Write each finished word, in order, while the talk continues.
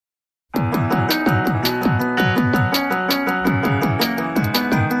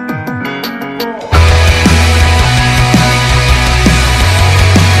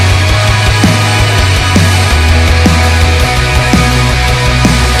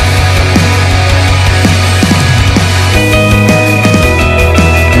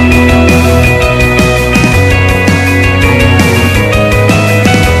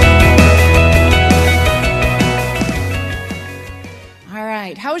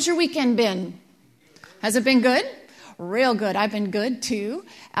How's your weekend been? Has it been good? Real good. I've been good too.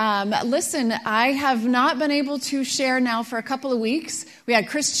 Listen, I have not been able to share now for a couple of weeks. We had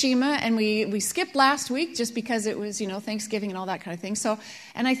Chris Chima, and we skipped last week just because it was, Thanksgiving and all that kind of thing. So,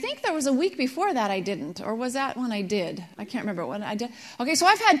 and I think there was a week before that I didn't, or was that when I did? I can't remember when I did. Okay, so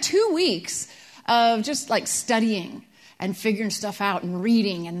I've had 2 weeks of just like studying and figuring stuff out and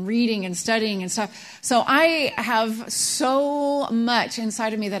reading and studying and stuff. So I have so much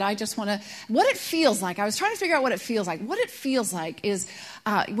inside of me that I just want to, what it feels like. I was trying to figure out what it feels like. What it feels like is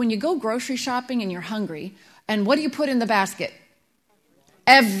when you go grocery shopping and you're hungry, and what do you put in the basket?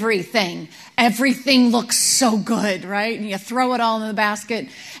 Everything. Everything looks so good, right? And you throw it all in the basket,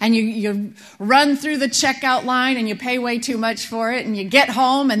 and you run through the checkout line, and you pay way too much for it, and you get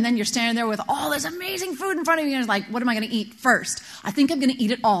home, and then you're standing there with all this amazing food in front of you, and it's like, what am I going to eat first? I think I'm going to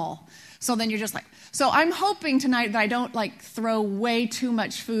eat it all. So then you're just like, so I'm hoping tonight that I don't throw way too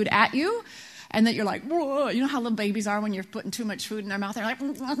much food at you, and that you're like, whoa, you know how little babies are when you're putting too much food in their mouth? They're like,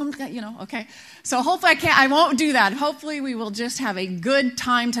 okay. So hopefully I won't do that. Hopefully we will just have a good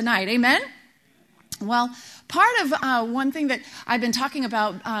time tonight. Amen? Well, part of one thing that I've been talking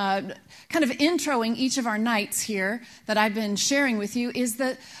about, kind of introing each of our nights here that I've been sharing with you, is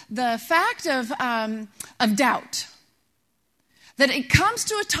the fact of doubt. That it comes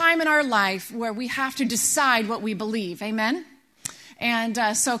to a time in our life where we have to decide what we believe. Amen?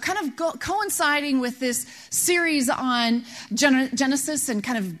 And so kind of coinciding with this series on Genesis and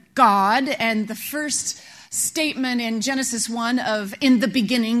kind of God, and the first statement in Genesis 1 of in the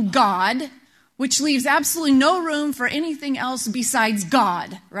beginning, God, which leaves absolutely no room for anything else besides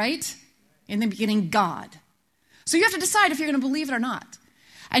God, right? In the beginning, God. So you have to decide if you're going to believe it or not.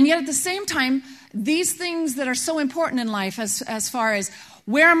 And yet at the same time, these things that are so important in life as far as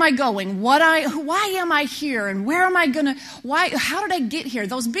where am I going? Why am I here? And where am I how did I get here?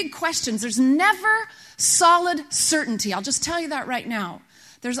 Those big questions. There's never solid certainty. I'll just tell you that right now.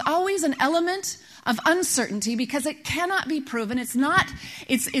 There's always an element of uncertainty because it cannot be proven. It's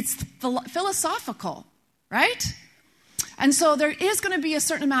philosophical, right? And so there is going to be a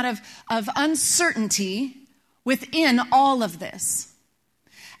certain amount of uncertainty within all of this.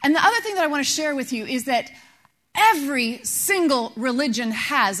 And the other thing that I want to share with you is that every single religion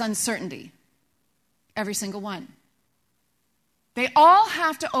has uncertainty. Every single one. They all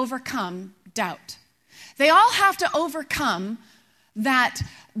have to overcome doubt. They all have to overcome that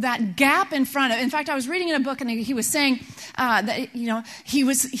gap in front of. In fact, I was reading in a book, and he was saying that he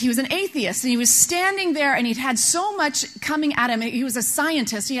was an atheist, and he was standing there, and he'd had so much coming at him. He was a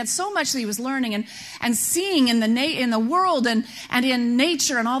scientist. He had so much that he was learning and seeing in the world and in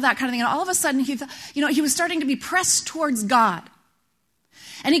nature and all that kind of thing. And all of a sudden, he was starting to be pressed towards God.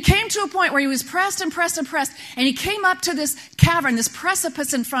 And he came to a point where he was pressed and pressed and pressed, and he came up to this cavern, this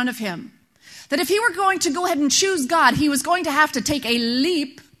precipice in front of him. That if he were going to go ahead and choose God, he was going to have to take a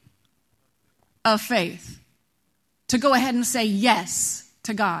leap of faith to go ahead and say yes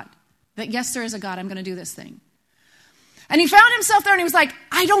to God. That yes, there is a God. I'm going to do this thing. And he found himself there, and he was like,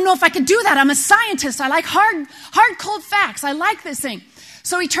 I don't know if I could do that. I'm a scientist. I like hard, cold facts. I like this thing.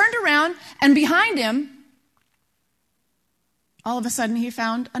 So he turned around, and behind him, all of a sudden, he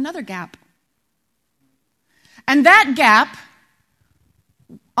found another gap. And that gap,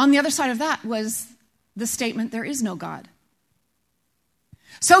 on the other side of that, was the statement, there is no God.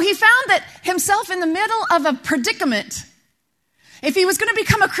 So he found that himself in the middle of a predicament. If he was going to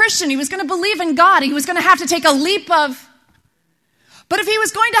become a Christian, he was going to believe in God, he was going to have to take a leap of. But if he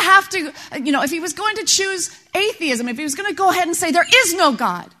was going to have to, if he was going to choose atheism, if he was going to go ahead and say there is no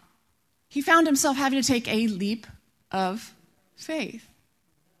God, he found himself having to take a leap of faith.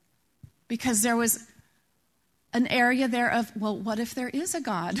 Because there was an area there of, well, what if there is a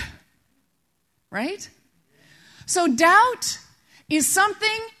God? Right? So doubt is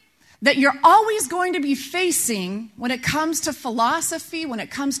something that you're always going to be facing when it comes to philosophy, when it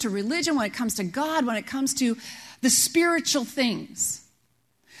comes to religion, when it comes to God, when it comes to the spiritual things.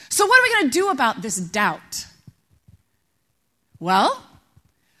 So what are we going to do about this doubt? Well,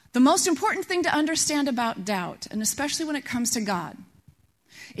 the most important thing to understand about doubt, and especially when it comes to God,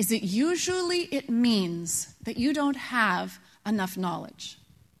 is that usually it means that you don't have enough knowledge.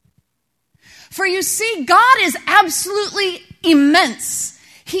 For you see, God is absolutely immense.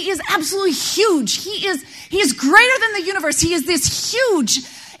 He is absolutely huge. He is greater than the universe. He is this huge,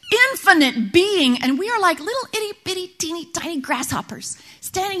 infinite being, and we are like little itty bitty teeny tiny grasshoppers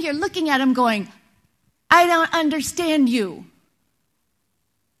standing here looking at him going, I don't understand you.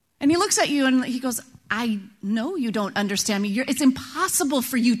 And he looks at you and he goes, I know you don't understand me. It's impossible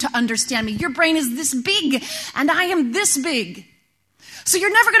for you to understand me. Your brain is this big, and I am this big. So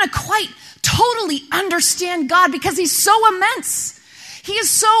you're never going to quite totally understand God because he's so immense. He is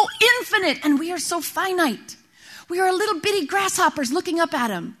so infinite, and we are so finite. We are little bitty grasshoppers looking up at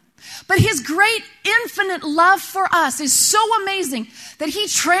him. But his great infinite love for us is so amazing that he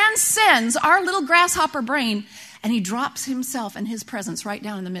transcends our little grasshopper brain, and he drops himself and his presence right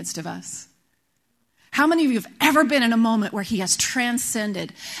down in the midst of us. How many of you have ever been in a moment where he has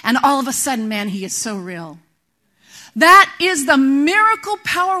transcended, and all of a sudden, man, he is so real? That is the miracle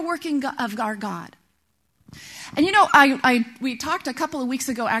power working of our God. And you know, we talked a couple of weeks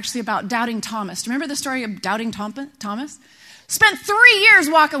ago actually about doubting Thomas. Remember the story of doubting Thomas? Spent 3 years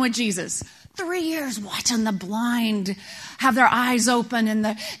walking with Jesus. 3 years watching the blind have their eyes open and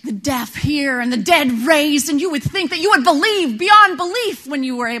the deaf hear and the dead raised. And you would think that you would believe beyond belief when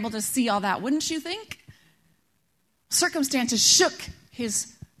you were able to see all that, wouldn't you think? Circumstances shook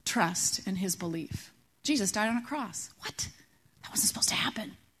his trust and his belief. Jesus died on a cross. What? That wasn't supposed to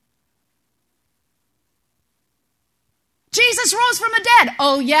happen. Jesus rose from the dead.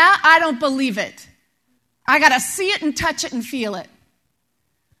 Oh yeah? I don't believe it. I got to see it and touch it and feel it.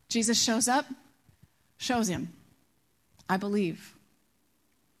 Jesus shows up, shows him. I believe.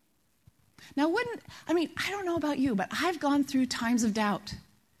 Now I don't know about you, but I've gone through times of doubt.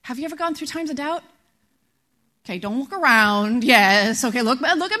 Have you ever gone through times of doubt? Okay, don't look around. Yes. Okay, look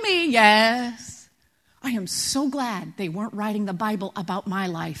at me. Yes. I am so glad they weren't writing the Bible about my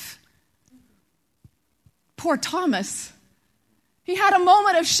life. Poor Thomas. He had a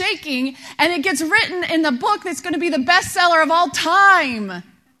moment of shaking, and it gets written in the book that's going to be the bestseller of all time.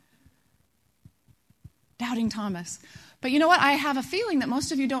 Doubting Thomas. But you know what? I have a feeling that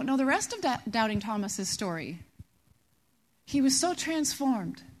most of you don't know the rest of Doubting Thomas's story. He was so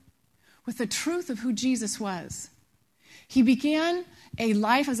transformed with the truth of who Jesus was. He began a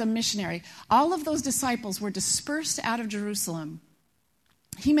life as a missionary. All of those disciples were dispersed out of Jerusalem.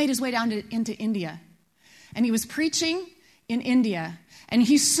 He made his way down into India, and he was preaching in India, and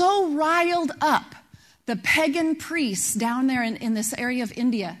he so riled up the pagan priests down there in this area of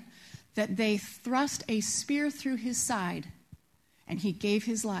India that they thrust a spear through his side, and he gave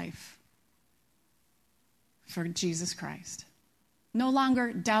his life for Jesus Christ. No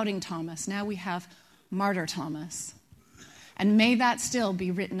longer doubting Thomas. Now we have martyr Thomas. And may that still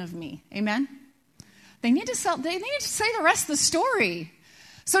be written of me. Amen? They need to say the rest of the story.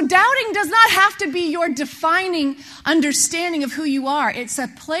 So doubting does not have to be your defining understanding of who you are. It's a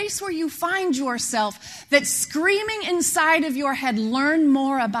place where you find yourself that's screaming inside of your head, learn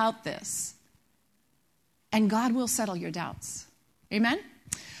more about this. And God will settle your doubts. Amen?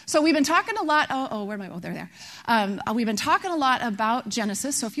 So we've been talking a lot, where am I? Oh, there. We've been talking a lot about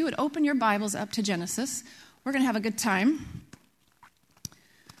Genesis. So if you would open your Bibles up to Genesis, we're going to have a good time.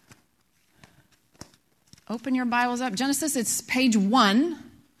 Open your Bibles up. Genesis, it's page 1.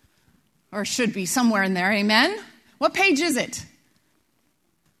 Or should be somewhere in there, amen? What page is it?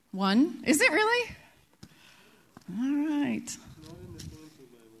 1? Is it really? All right.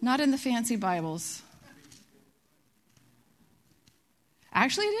 Not in the fancy Bibles.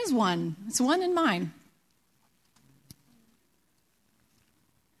 Actually, it is 1. It's 1 in mine.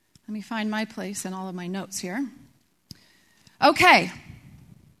 Let me find my place in all of my notes here. Okay.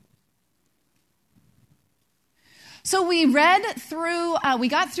 So we read through, we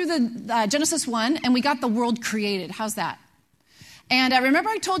got through the Genesis 1, and we got the world created. How's that? And remember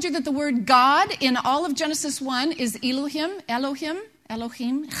I told you that the word God in all of Genesis 1 is Elohim,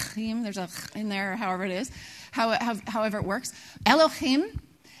 there's a in there, however it is, however it works. Elohim,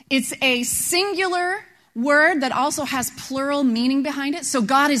 it's a singular word that also has plural meaning behind it. So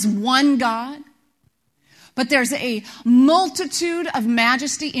God is one God. But there's a multitude of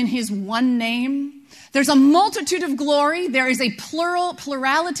majesty in his one name. There's a multitude of glory. There is a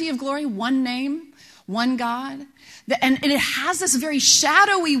plurality of glory, one name, one God. And it has this very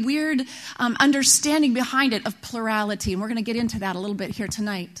shadowy, weird understanding behind it of plurality. And we're going to get into that a little bit here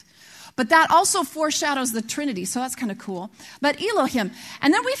tonight. But that also foreshadows the Trinity, so that's kind of cool. But Elohim.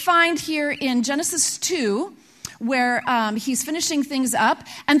 And then we find here in Genesis 2, where he's finishing things up.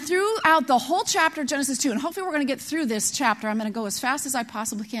 And throughout the whole chapter of Genesis 2, and hopefully we're going to get through this chapter. I'm going to go as fast as I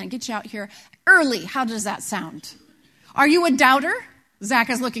possibly can and get you out here early. How does that sound? Are you a doubter? Zach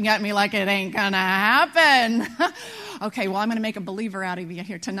is looking at me like it ain't going to happen. Okay, well, I'm going to make a believer out of you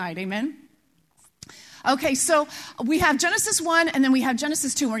here tonight. Amen? Okay, so we have Genesis 1, and then we have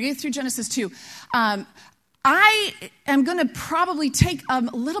Genesis 2. We're going to get through Genesis 2. I am going to probably take a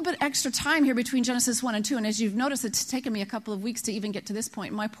little bit extra time here between Genesis 1 and 2. And as you've noticed, it's taken me a couple of weeks to even get to this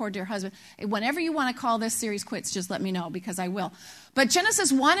point. My poor dear husband, whenever you want to call this series quits, just let me know because I will. But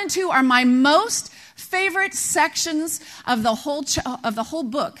Genesis 1 and 2 are my most favorite sections of the whole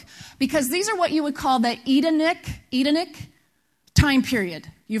book because these are what you would call the Edenic time period.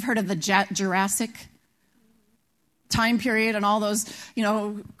 You've heard of the Jurassic time period and all those,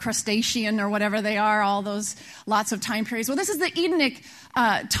 crustacean or whatever they are, all those lots of time periods. Well, this is the Edenic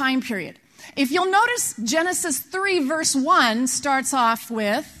time period. If you'll notice, Genesis 3 verse 1 starts off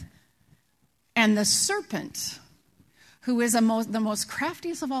with, and the serpent, who is the most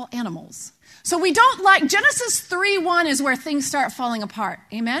craftiest of all animals. So we don't like, Genesis 3:1 is where things start falling apart.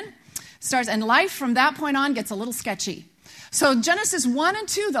 Amen? And life from that point on gets a little sketchy. So Genesis 1 and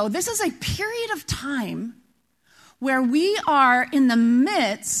 2, though, this is a period of time where we are in the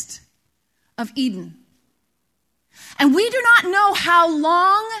midst of Eden. And we do not know how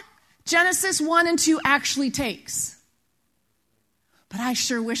long Genesis 1 and 2 actually takes. But I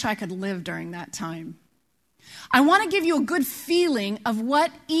sure wish I could live during that time. I want to give you a good feeling of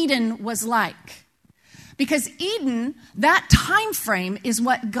what Eden was like. Because Eden, that time frame, is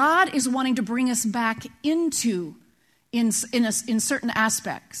what God is wanting to bring us back into in certain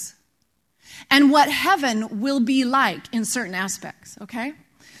aspects. And what heaven will be like in certain aspects, okay?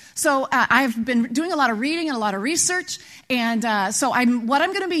 So I've been doing a lot of reading and a lot of research, and what I'm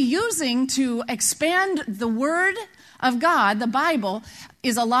going to be using to expand the Word of God, the Bible,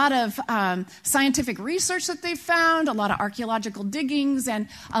 is a lot of scientific research that they've found, a lot of archaeological diggings, and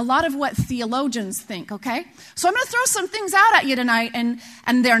a lot of what theologians think, okay? So I'm going to throw some things out at you tonight,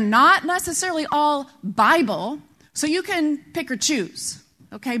 and they're not necessarily all Bible, so you can pick or choose.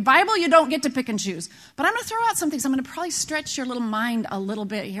 Okay, Bible, you don't get to pick and choose. But I'm going to throw out some things. I'm going to probably stretch your little mind a little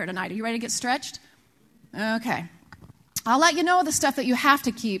bit here tonight. Are you ready to get stretched? Okay. I'll let you know the stuff that you have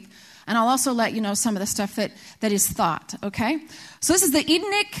to keep, and I'll also let you know some of the stuff that is thought, okay? So this is the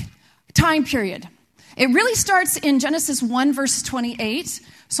Edenic time period. It really starts in Genesis 1, verse 28.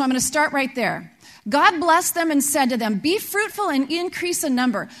 So I'm going to start right there. God blessed them and said to them, "Be fruitful and increase in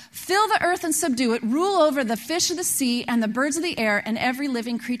number. Fill the earth and subdue it. Rule over the fish of the sea and the birds of the air and every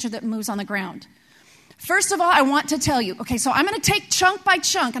living creature that moves on the ground." First of all, I want to tell you, okay, so I'm going to take chunk by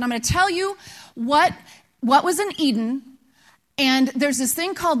chunk, and I'm going to tell you what was in Eden. And there's this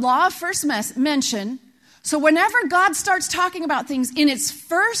thing called law of first mention. So whenever God starts talking about things in its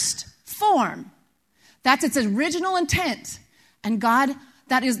first form, that's its original intent. And God,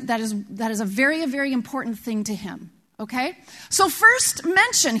 that is a very, very important thing to him. Okay? So first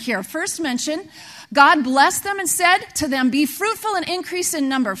mention, God blessed them and said to them, "Be fruitful and increase in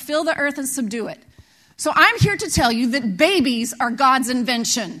number. Fill the earth and subdue it." So I'm here to tell you that babies are God's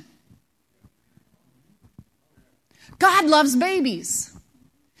invention. God loves babies.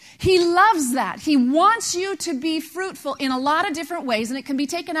 He loves that. He wants you to be fruitful in a lot of different ways, and it can be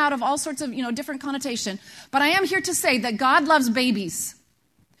taken out of all sorts of, different connotation. But I am here to say that God loves babies.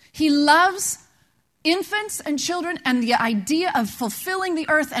 He loves infants and children and the idea of fulfilling the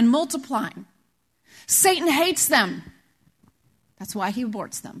earth and multiplying. Satan hates them. That's why he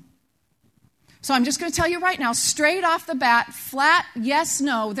aborts them. So I'm just going to tell you right now, straight off the bat, flat, yes,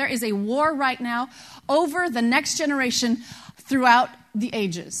 no, there is a war right now over the next generation throughout the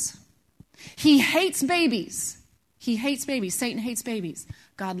ages. He hates babies. He hates babies. Satan hates babies.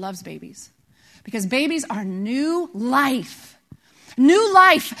 God loves babies. Because babies are new life. New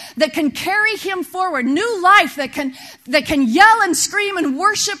life that can carry him forward. New life that can yell and scream and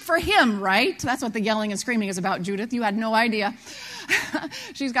worship for him, right? That's what the yelling and screaming is about, Judith. You had no idea.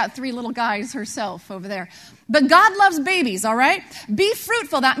 She's got 3 little guys herself over there. But God loves babies, all right? Be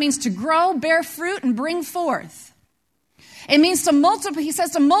fruitful. That means to grow, bear fruit, and bring forth. It means to multiply. He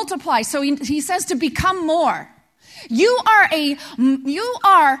says to multiply. So he says to become more. You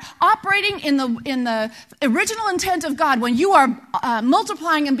are operating in the original intent of God when you are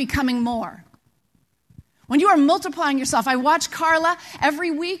multiplying and becoming more. When you are multiplying yourself. I watch Carla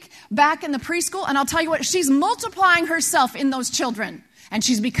every week back in the preschool, and I'll tell you what, she's multiplying herself in those children, and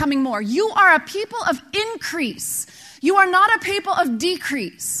she's becoming more. You are a people of increase. You are not a people of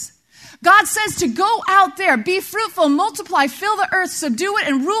decrease. God says to go out there, be fruitful, multiply, fill the earth, subdue it,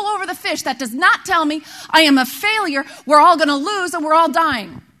 and rule over the fish. That does not tell me I am a failure, we're all going to lose, and we're all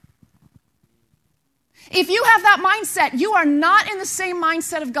dying. If you have that mindset, you are not in the same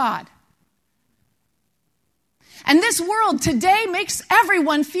mindset of God. And this world today makes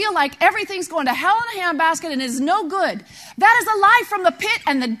everyone feel like everything's going to hell in a handbasket and is no good. That is a lie from the pit,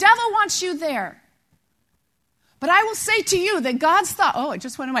 and the devil wants you there. But I will say to you that God's thought, oh, it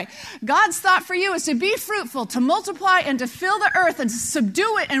just went away. God's thought for you is to be fruitful, to multiply, and to fill the earth, and to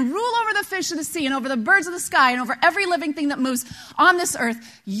subdue it, and rule over the fish of the sea, and over the birds of the sky, and over every living thing that moves on this earth.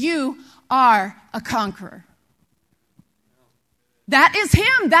 You are a conqueror. That is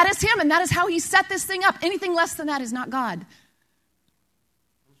him. That is him. And that is how he set this thing up. Anything less than that is not God.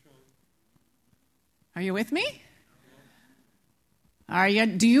 Are you with me?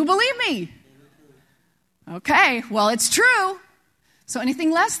 Do you believe me? Okay, well, it's true. So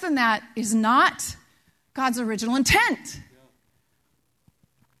anything less than that is not God's original intent.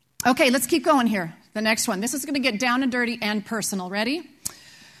 Okay, let's keep going here. The next one. This is going to get down and dirty and personal. Ready?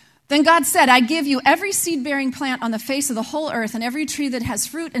 Then God said, I give you every seed-bearing plant on the face of the whole earth, and every tree that has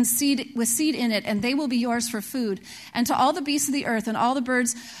fruit and seed with seed in it, and they will be yours for food. And to all the beasts of the earth, and all the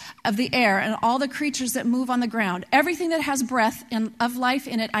birds of the air, and all the creatures that move on the ground, everything that has breath and of life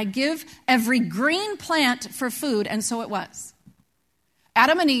in it, I give every green plant for food. And so it was.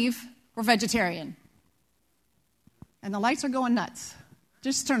 Adam and Eve were vegetarian. And the lights are going nuts.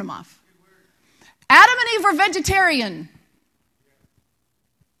 Just turn them off. Adam and Eve were vegetarian.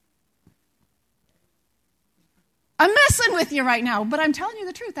 I'm messing with you right now, but I'm telling you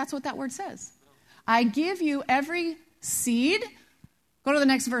the truth. That's what that word says. I give you every seed. Go to the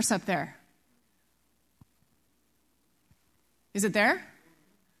next verse up there. Is it there?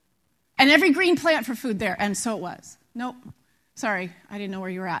 And every green plant for food there. And so it was. Nope. Sorry, I didn't know where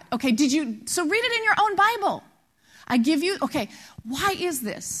you were at. Okay, so read it in your own Bible. I give you, okay, why is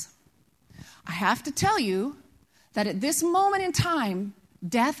this? I have to tell you that at this moment in time,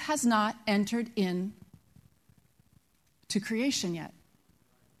 death has not entered in to creation yet.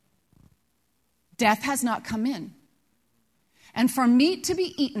 Death has not come in. And for meat to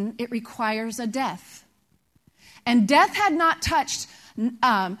be eaten, it requires a death. And death had not touched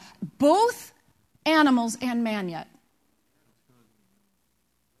both animals and man yet.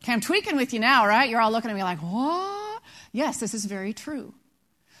 Okay, I'm tweaking with you now, right? You're all looking at me like, what? Yes, this is very true.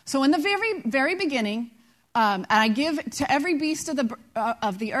 So in the very, very beginning, and I give to every beast of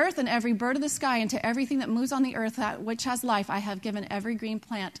the earth and every bird of the sky and to everything that moves on the earth that which has life, I have given every green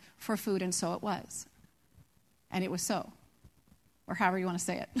plant for food, and so it was. And it was so. Or however you want to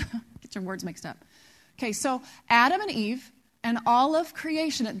say it. Get your words mixed up. Okay, so Adam and Eve and all of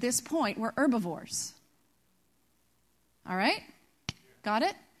creation at this point were herbivores. All right? Got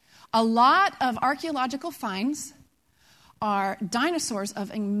it? A lot of archaeological finds are dinosaurs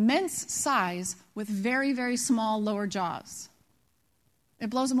of immense size with very, very small lower jaws.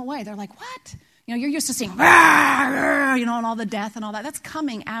 It blows them away. They're like, what? You know, you're used to seeing, and all the death and all that. That's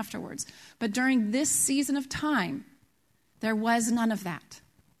coming afterwards. But during this season of time, there was none of that.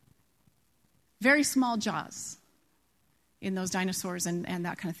 Very small jaws in those dinosaurs and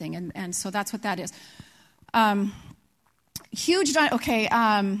that kind of thing. And so that's what that is. Now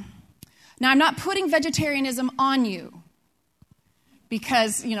I'm not putting vegetarianism on you.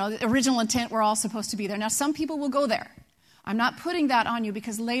 Because, the original intent, we're all supposed to be there. Now, some people will go there. I'm not putting that on you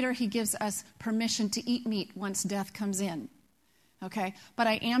because later he gives us permission to eat meat once death comes in. Okay? But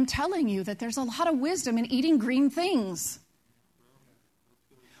I am telling you that there's a lot of wisdom in eating green things.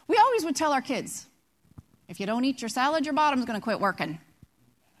 We always would tell our kids, if you don't eat your salad, your bottom's going to quit working.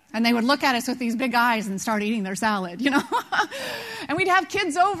 And they would look at us with these big eyes and start eating their salad, And we'd have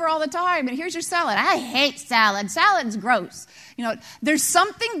kids over all the time, and here's your salad. I hate salad. Salad's gross. There's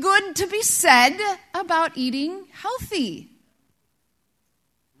something good to be said about eating healthy.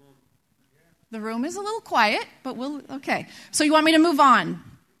 The room is a little quiet, but okay. So you want me to move on?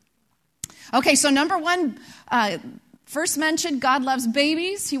 Okay, so number one, first mentioned, God loves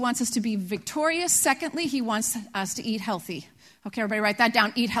babies. He wants us to be victorious. Secondly, he wants us to eat healthy. Okay, everybody write that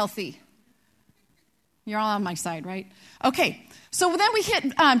down. Eat healthy. You're all on my side, right? Okay, so then we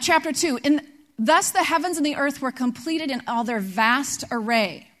hit chapter 2. Thus the heavens and the earth were completed in all their vast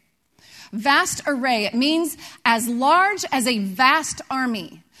array. Vast array. It means as large as a vast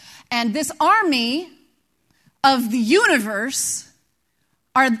army. And this army of the universe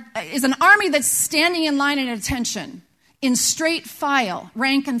is an army that's standing in line at attention, in straight file,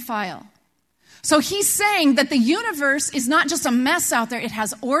 rank and file. So he's saying that the universe is not just a mess out there. It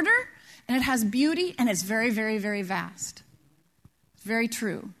has order, and it has beauty, and it's very, very, very vast. It's very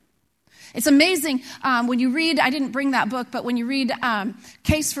true. It's amazing when you read, I didn't bring that book, but when you read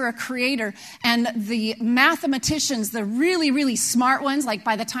Case for a Creator, and the mathematicians, the really, really smart ones, like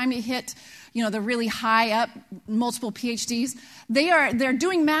by the time you hit, the really high up, multiple PhDs, they're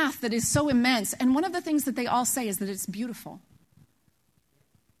doing math that is so immense. And one of the things that they all say is that it's beautiful.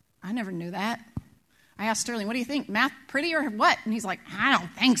 I never knew that. I asked Sterling, what do you think? Math pretty or what? And he's like, I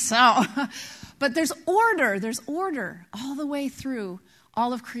don't think so. But there's order all the way through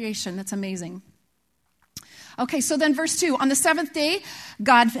all of creation. That's amazing. Okay, so then verse 2, on the seventh day,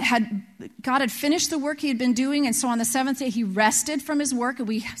 God had finished the work he had been doing, and so on the seventh day he rested from his work, and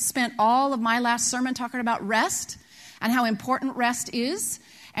we spent all of my last sermon talking about rest and how important rest is,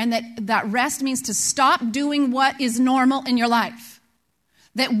 and that rest means to stop doing what is normal in your life.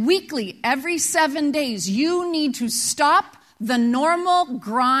 That weekly, every 7 days, you need to stop the normal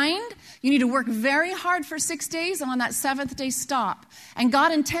grind. You need to work very hard for 6 days, and on that seventh day, stop. And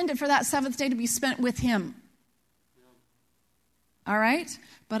God intended for that seventh day to be spent with him. All right?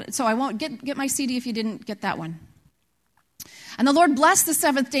 But so I won't get my CD if you didn't get that one. And the Lord blessed the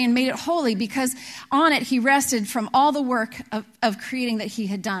seventh day and made it holy because on it he rested from all the work of creating that he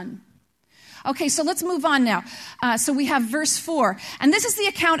had done. Okay, so let's move on now. So we have verse 4. And this is the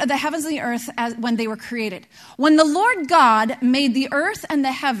account of the heavens and the earth when they were created. When the Lord God made the earth and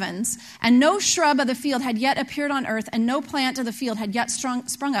the heavens, and no shrub of the field had yet appeared on earth, and no plant of the field had yet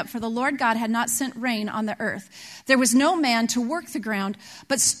sprung up, for the Lord God had not sent rain on the earth. There was no man to work the ground,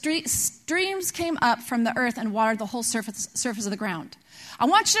 but streams came up from the earth and watered the whole surface of the ground. I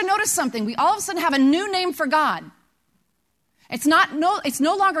want you to notice something. We all of a sudden have a new name for God. It's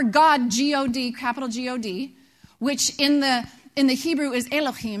no longer God, G-O-D, capital G-O-D, which in the Hebrew is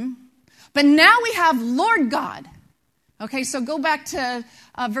Elohim, but now we have Lord God. Okay, so go back to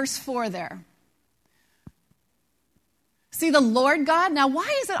verse 4 there. See the Lord God? Now,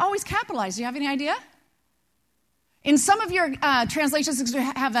 why is it always capitalized? Do you have any idea? In some of your translations, you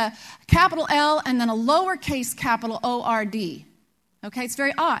have a capital L and then a lowercase capital O-R-D. Okay, it's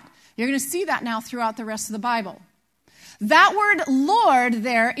very odd. You're going to see that now throughout the rest of the Bible. That word Lord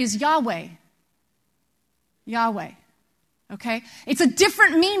there is Yahweh. Yahweh. Okay? It's a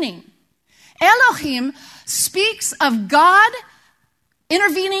different meaning. Elohim speaks of God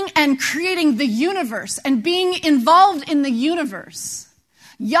intervening and creating the universe and being involved in the universe.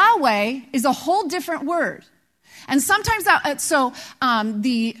 Yahweh is a whole different word. And sometimes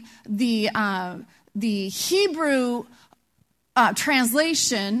the Hebrew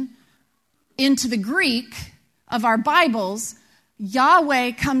translation into the Greek of our Bibles,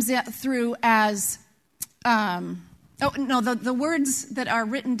 Yahweh comes through as, the words that are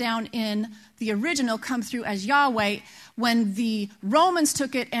written down in the original come through as Yahweh. When the Romans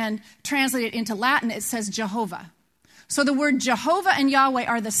took it and translated it into Latin, it says Jehovah. So the word Jehovah and Yahweh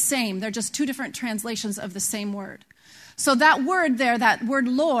are the same. They're just two different translations of the same word. So that word there, that word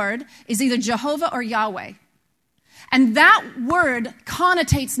Lord, is either Jehovah or Yahweh. And that word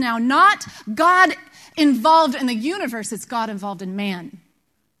connotates now not God involved in the universe, it's God involved in man.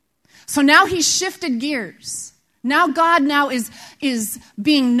 So now he's shifted gears. Now God is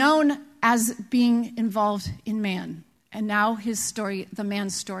being known as being involved in man. And now his story, the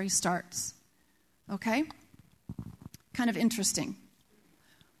man's story, starts. Okay? Kind of interesting.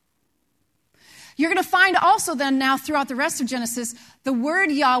 You're going to find also then now throughout the rest of Genesis, the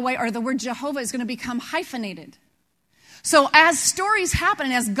word Yahweh or the word Jehovah is going to become hyphenated. So as stories happen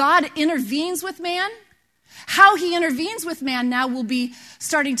and as God intervenes with man, how he intervenes with man now will be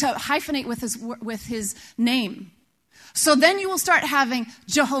starting to hyphenate with his name. So then you will start having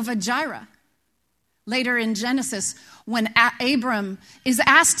Jehovah Jireh. Later in Genesis, when Abram is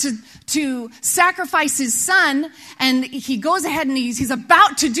asked to sacrifice his son, and he goes ahead and he's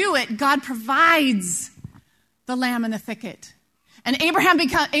about to do it, God provides the lamb in the thicket. And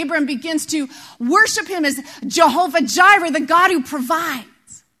Abram begins to worship him as Jehovah Jireh, the God who provides.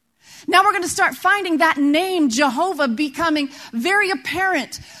 Now we're going to start finding that name, Jehovah, becoming very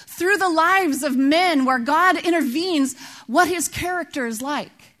apparent through the lives of men where God intervenes what his character is like.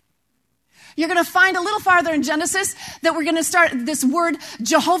 You're going to find a little farther in Genesis that we're going to start, this word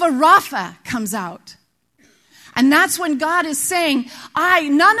Jehovah Rapha comes out. And that's when God is saying,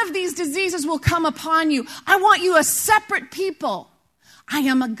 none of these diseases will come upon you. I want you a separate people. I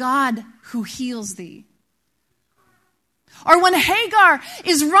am a God who heals thee. Or when Hagar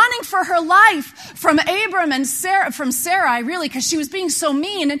is running for her life from Abram and from Sarai, really, because she was being so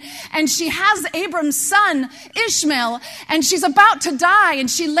mean, and she has Abram's son, Ishmael, and she's about to die, and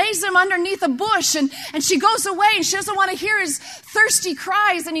she lays him underneath a bush, and she goes away, and she doesn't want to hear his thirsty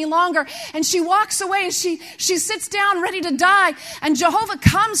cries any longer, and she walks away, and she sits down ready to die, and Jehovah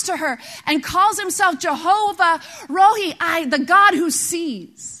comes to her and calls himself Jehovah Rohi, the God who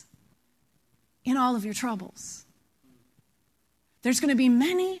sees in all of your troubles. There's going to be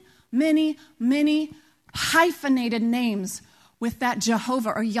many, many, many hyphenated names with that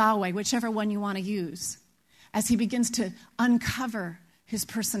Jehovah or Yahweh, whichever one you want to use, as he begins to uncover his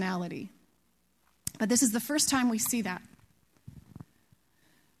personality. But this is the first time we see that.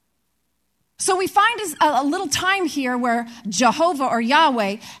 So we find a little time here where Jehovah or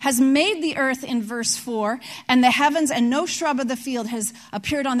Yahweh has made the earth in verse 4, and the heavens, and no shrub of the field has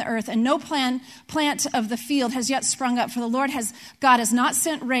appeared on the earth, and no plant of the field has yet sprung up. For the Lord God has not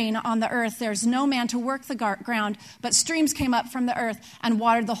sent rain on the earth. There's no man to work the ground, but streams came up from the earth and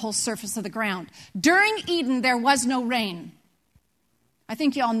watered the whole surface of the ground. During Eden, there was no rain. I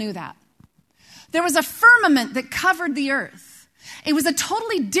think you all knew that. There was a firmament that covered the earth. It was a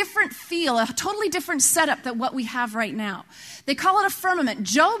totally different feel, a totally different setup than what we have right now. They call it a firmament.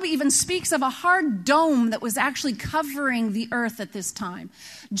 Job even speaks of a hard dome that was actually covering the earth at this time.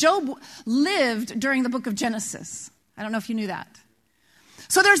 Job lived during the book of Genesis. I don't know if you knew that.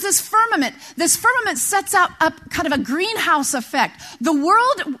 So there's this firmament. This firmament sets up kind of a greenhouse effect. The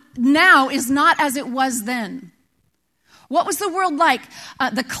world now is not as it was then. What was the world like?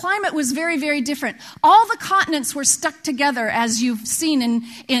 The climate was very, very different. All the continents were stuck together, as you've seen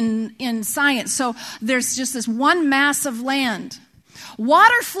in science. So there's just this one mass of land.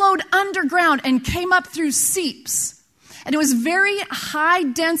 Water flowed underground and came up through seeps. And it was very high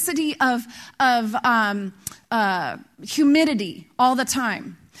density of humidity all the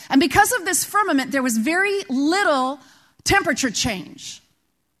time. And because of this firmament, there was very little temperature change.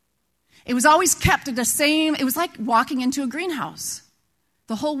 It was always kept at the same, it was like walking into a greenhouse.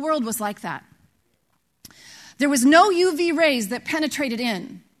 The whole world was like that. There was no UV rays that penetrated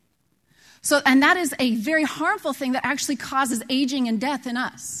in. And that is a very harmful thing that actually causes aging and death in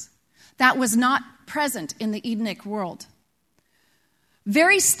us. That was not present in the Edenic world.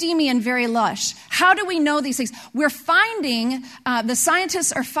 Very steamy and very lush. How do we know these things? We're finding, the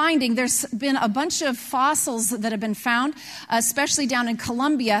scientists are finding, there's been a bunch of fossils that have been found, especially down in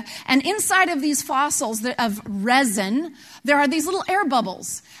Colombia. And inside of these fossils of resin, there are these little air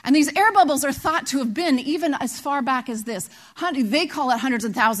bubbles. And these air bubbles are thought to have been even as far back as this. They call it hundreds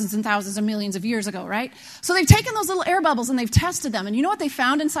and thousands of millions of years ago, right? So they've taken those little air bubbles and they've tested them. And you know what they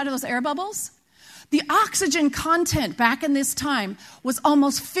found inside of those air bubbles? The oxygen content back in this time was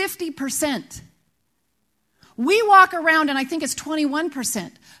almost 50%. We walk around and I think it's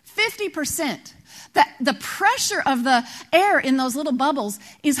 21%. 50%. The pressure of the air in those little bubbles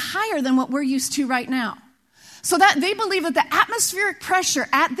is higher than what we're used to right now. So that they believe that the atmospheric pressure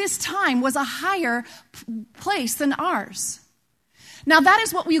at this time was a higher place than ours. Now that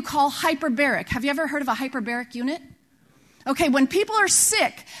is what we call hyperbaric. Have you ever heard of a hyperbaric unit? Okay, when people are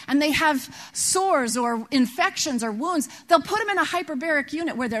sick and they have sores or infections or wounds, they'll put them in a hyperbaric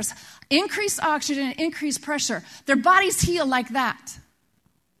unit where there's increased oxygen and increased pressure. Their bodies heal like that.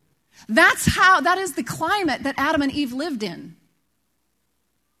 That is the climate that Adam and Eve lived in.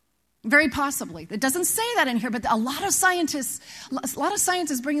 Very possibly. It doesn't say that in here, but a lot of science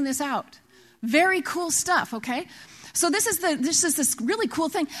is bringing this out. Very cool stuff, okay? So this is this really cool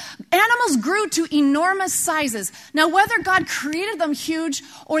thing. Animals grew to enormous sizes. Now, whether God created them huge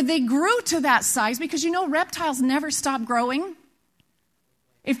or they grew to that size, because you know reptiles never stop growing.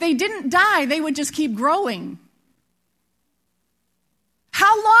 If they didn't die, they would just keep growing.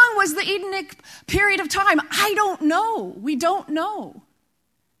 How long was the Edenic period of time? I don't know. We don't know.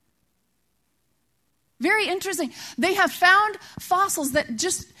 Very interesting. They have found fossils that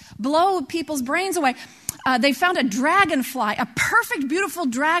just blow people's brains away. They found a dragonfly, a perfect, beautiful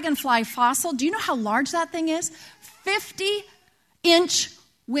dragonfly fossil. Do you know how large that thing is? 50-inch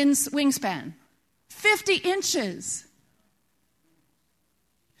wingspan. 50 inches.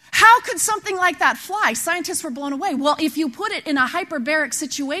 How could something like that fly? Scientists were blown away. Well, if you put it in a hyperbaric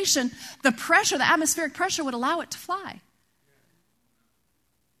situation, the atmospheric pressure would allow it to fly.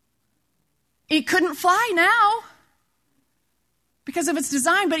 It couldn't fly now because of its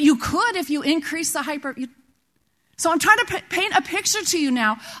design, but you could if you increase the So I'm trying to paint a picture to you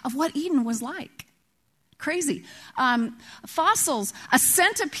now of what Eden was like. Crazy. Fossils, a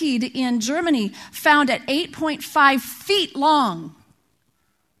centipede in Germany found at 8.5 feet long.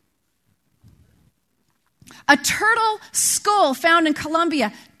 A turtle skull found in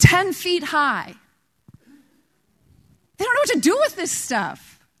Colombia, 10 feet high. They don't know what to do with this stuff.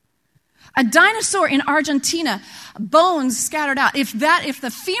 A dinosaur in Argentina, bones scattered out. If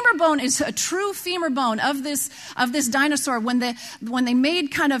the femur bone is a true femur bone of this dinosaur, when they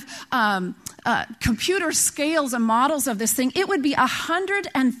made kind of computer scales and models of this thing, it would be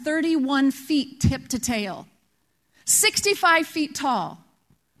 131 feet tip to tail, 65 feet tall.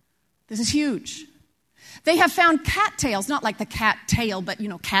 This is huge. They have found cattails, not like the cat tail, but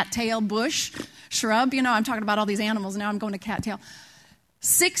cattail bush, shrub. I'm talking about all these animals. Now I'm going to cattail.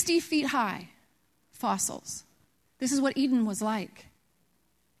 60 feet high fossils. This is what Eden was like.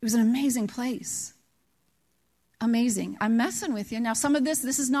 It was an amazing place. amazing. I'm messing with you. Now, some of this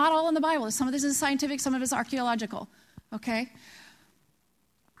is not all in the Bible. Some of this is scientific, some of it is archaeological. Okay?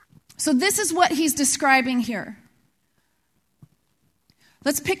 So this is what he's describing here.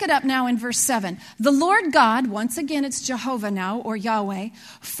 Let's pick it up now in verse 7. The Lord God, once again it's Jehovah now, or Yahweh,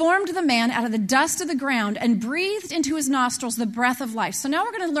 formed the man out of the dust of the ground and breathed into his nostrils the breath of life. So now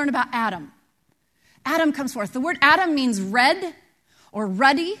we're going to learn about Adam. Adam comes forth. The word Adam means red or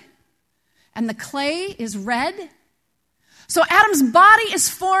ruddy, and the clay is red. So Adam's body is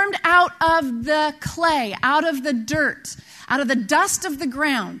formed out of the clay, out of the dirt, out of the dust of the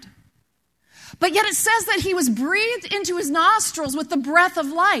ground. But yet it says that he was breathed into his nostrils with the breath of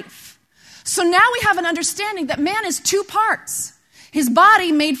life. So now we have an understanding that man is two parts. His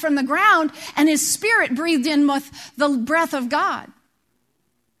body made from the ground and his spirit breathed in with the breath of God.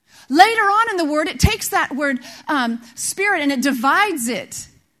 Later on in the word, it takes that word spirit and it divides it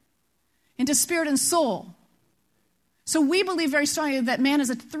into spirit and soul. So we believe very strongly that man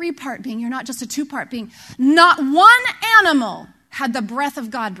is a three-part being. You're not just a two-part being. Not one animal had the breath of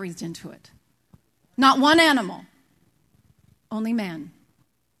God breathed into it. Not one animal. Only man.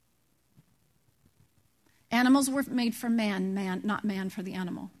 Animals were made for man, not man for the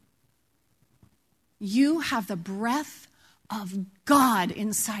animal. You have the breath of God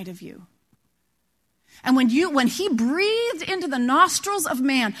inside of you. And when he breathed into the nostrils of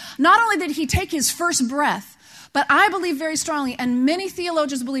man, not only did he take his first breath, but I believe very strongly, and many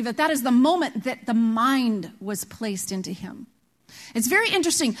theologians believe that is the moment that the mind was placed into him. It's very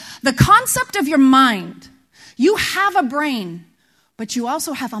interesting. The concept of your mind, you have a brain, but you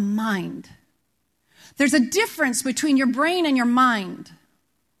also have a mind. There's a difference between your brain and your mind.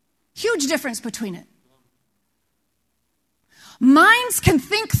 Huge difference between it. Minds can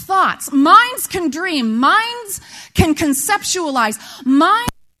think thoughts. Minds can dream. Minds can conceptualize.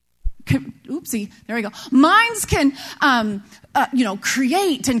 Minds can,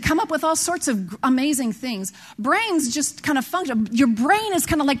 create and come up with all sorts of amazing things. Brains just kind of function. Your brain is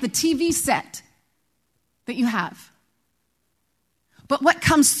kind of like the TV set that you have. But what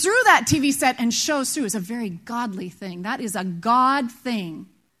comes through that TV set and shows through is a very godly thing. That is a God thing.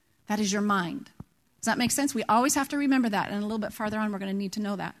 That is your mind. Does that make sense? We always have to remember that. And a little bit farther on, we're going to need to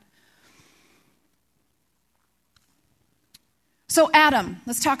know that. So Adam,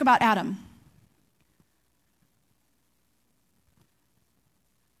 let's talk about Adam.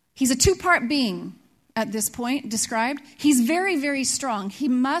 He's a two-part being at this point described. He's very, very strong. He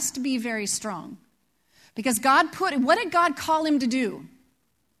must be very strong. Because what did God call him to do?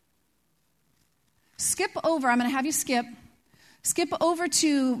 Skip over, I'm going to have you skip over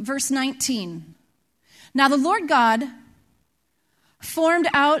to verse 19. Now the Lord God formed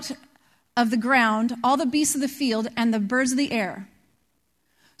out of the ground all the beasts of the field and the birds of the air.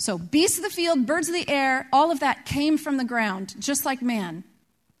 So beasts of the field, birds of the air, all of that came from the ground, just like man.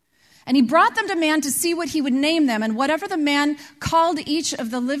 And he brought them to man to see what he would name them, and whatever the man called each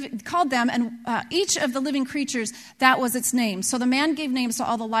of the living creatures, that was its name. So the man gave names to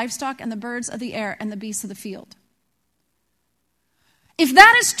all the livestock and the birds of the air and the beasts of the field. If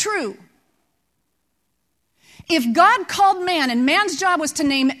that is true, if God called man and man's job was to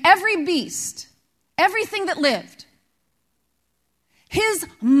name every beast, everything that lived, his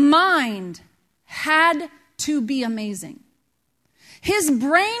mind had to be amazing. His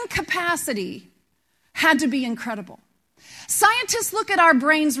brain capacity had to be incredible. Scientists look at our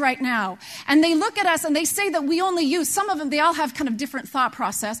brains right now, and they look at us and they say that we only use, some of them, they all have kind of different thought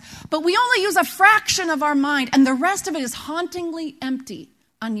process, but we only use a fraction of our mind, and the rest of it is hauntingly empty,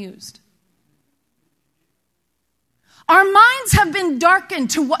 unused. Our minds have been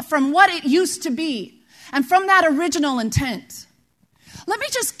darkened from what it used to be, and from that original intent. Let me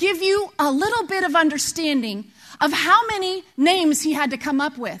just give you a little bit of understanding of how many names he had to come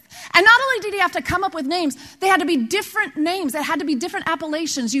up with. And not only did he have to come up with names, they had to be different names. They had to be different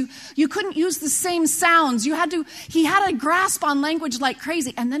appellations. You couldn't use the same sounds. He had a grasp on language like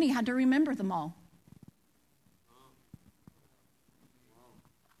crazy, and then he had to remember them all.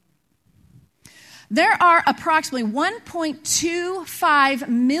 There are approximately 1.25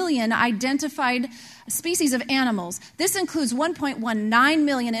 million identified species of animals. This includes 1.19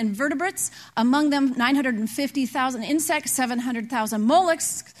 million invertebrates, among them 950,000 insects, 700,000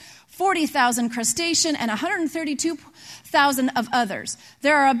 mollusks, 40,000 crustacean, and 132,000 of others.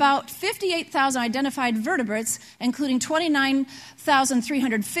 There are about 58,000 identified vertebrates, including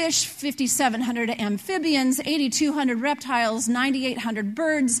 29,300 fish, 5,700 amphibians, 8,200 reptiles, 9,800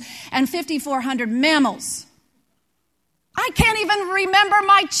 birds, and 5,400 mammals. I can't even remember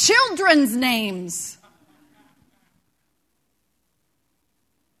my children's names.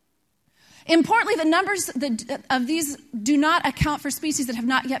 Importantly, the numbers of these do not account for species that have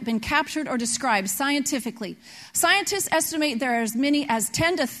not yet been captured or described scientifically. Scientists estimate there are as many as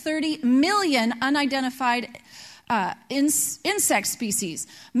 10 to 30 million unidentified insect species,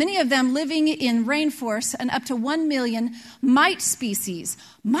 many of them living in rainforests, and up to 1 million mite species.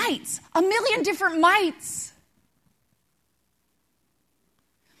 Mites! 1 million different mites!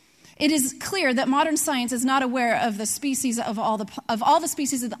 It is clear that modern science is not aware of the species of all the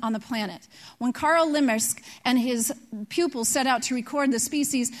species on the planet. When Carl Linnaeus and his pupils set out to record the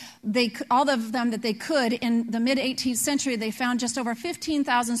species, all of them that they could in the mid-18th century, they found just over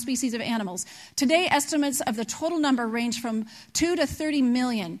 15,000 species of animals. Today, estimates of the total number range from 2 to 30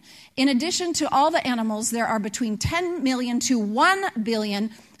 million. In addition to all the animals, there are between 10 million to 1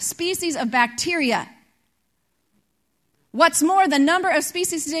 billion species of bacteria. What's more, the number of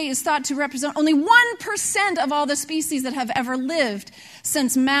species today is thought to represent only 1% of all the species that have ever lived,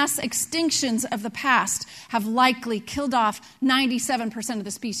 since mass extinctions of the past have likely killed off 97% of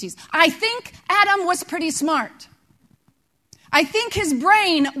the species. I think Adam was pretty smart. I think his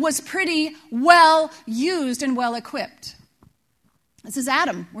brain was pretty well used and well equipped. This is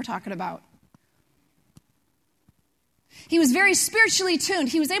Adam we're talking about. He was very spiritually tuned.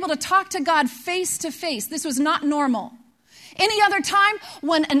 He was able to talk to God face to face. This was not normal. Any other time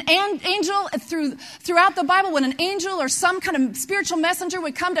when an angel, throughout the Bible, when an angel or some kind of spiritual messenger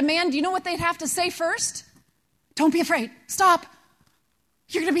would come to man, do you know what they'd have to say first? Don't be afraid. Stop.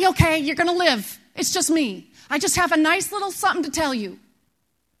 You're going to be okay. You're going to live. It's just me. I just have a nice little something to tell you.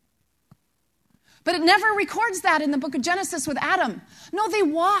 But it never records that in the book of Genesis with Adam. No, they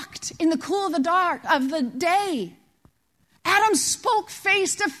walked in the cool of the day. Adam spoke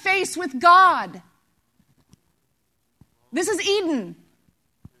face to face with God. This is Eden.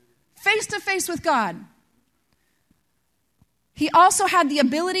 Face to face with God. He also had the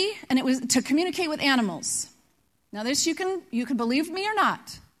ability, and it was to communicate with animals. Now this you can believe me or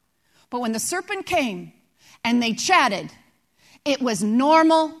not. But when the serpent came and they chatted, it was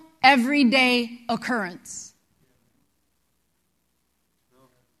normal, everyday occurrence.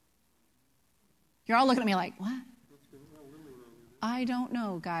 You're all looking at me like, what? I don't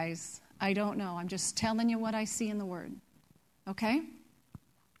know, guys. I don't know. I'm just telling you what I see in the Word. Okay?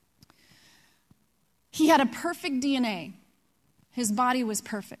 He had a perfect DNA. His body was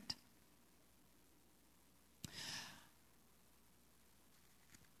perfect.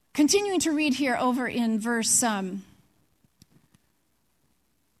 Continuing to read here over in verse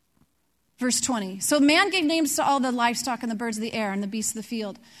 20. So man gave names to all the livestock and the birds of the air and the beasts of the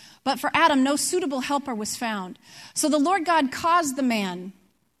field. But for Adam, no suitable helper was found. So the Lord God caused the man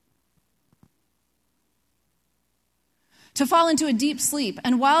to fall into a deep sleep.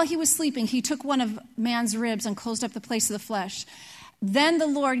 And while he was sleeping, he took one of man's ribs and closed up the place of the flesh. Then the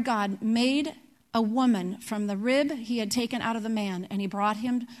Lord God made a woman from the rib he had taken out of the man, and he brought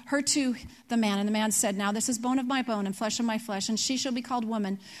her to the man. And the man said, now this is bone of my bone and flesh of my flesh, and she shall be called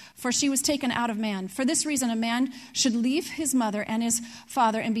woman, for she was taken out of man. For this reason, a man should leave his mother and his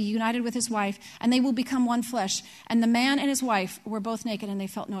father and be united with his wife, and they will become one flesh. And the man and his wife were both naked, and they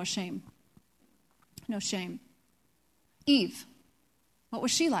felt no shame. No shame. Eve, what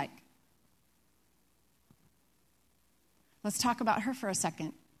was she like? Let's talk about her for a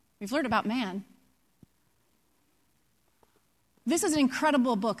second. We've learned about man. This is an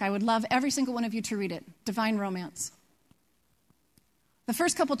incredible book. I would love every single one of you to read it. Divine Romance. The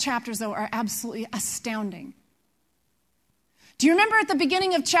first couple chapters, though, are absolutely astounding. Do you remember at the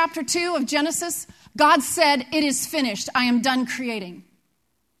beginning of chapter 2 of Genesis, God said, it is finished. I am done creating.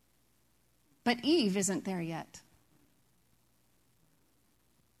 But Eve isn't there yet.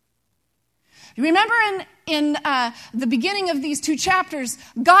 You remember in the beginning of these two chapters,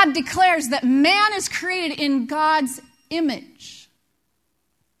 God declares that man is created in God's image.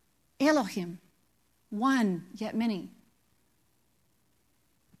 Elohim, one, yet many.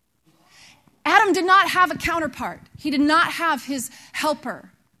 Adam did not have a counterpart. He did not have his helper.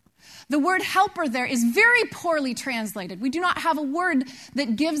 The word helper there is very poorly translated. We do not have a word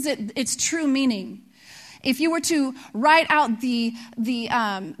that gives it its true meaning. If you were to write out the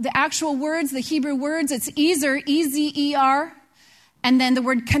actual words, the Hebrew words, it's Ezer, E-Z-E-R, and then the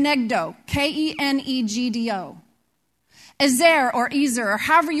word kenegdo, K-E-N-E-G-D-O. Ezer or Ezer, or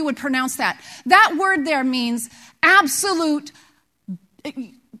however you would pronounce that. That word there means absolute.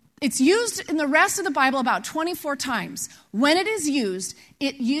 It's used in the rest of the Bible about 24 times. When it is used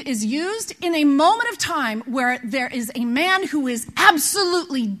in a moment of time where there is a man who is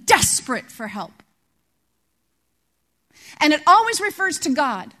absolutely desperate for help. And it always refers to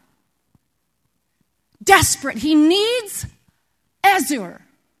God. Desperate. He needs Ezer.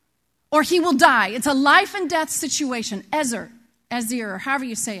 or he will die. It's a life and death situation. Ezer, or however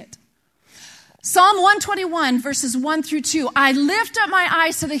you say it. Psalm 121, verses 1 through 2. I lift up my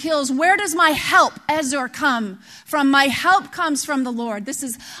eyes to the hills. Where does my help, Ezer, come from? My help comes from the Lord. This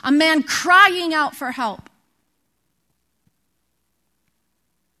is a man crying out for help.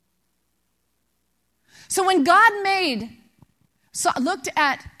 So when God looked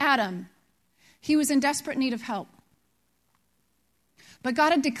at Adam, he was in desperate need of help. But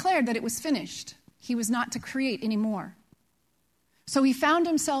God had declared that it was finished. He was not to create anymore. So he found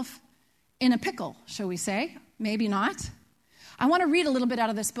himself in a pickle, shall we say? Maybe not. I want to read a little bit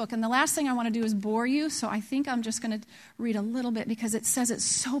out of this book, and the last thing I want to do is bore you, so I think I'm just going to read a little bit because it says it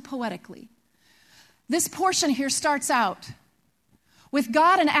so poetically. This portion here starts out with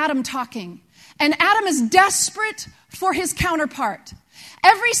God and Adam talking, and Adam is desperate for his counterpart.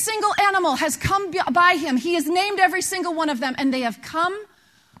 Every single animal has come by him. He has named every single one of them, and they have come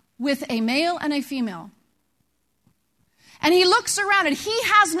with a male and a female. And he looks around and he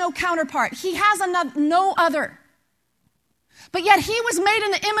has no counterpart. He has no other. But yet he was made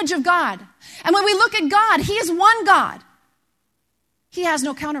in the image of God. And when we look at God, he is one God. He has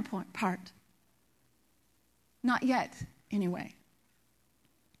no counterpart. Not yet, anyway.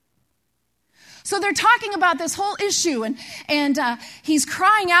 So they're talking about this whole issue, and he's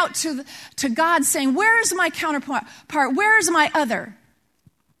crying out to God saying, where is my counterpart? Where is my other?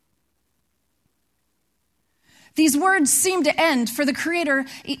 These words seem to end for the Creator,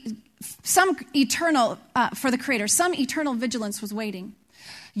 some eternal vigilance was waiting.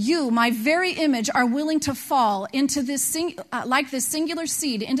 You, my very image, are willing to fall into this like this singular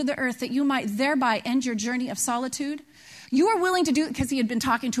seed into the earth that you might thereby end your journey of solitude. You are willing to do it because he had been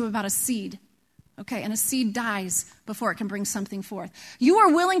talking to him about a seed. Okay, and a seed dies before it can bring something forth. You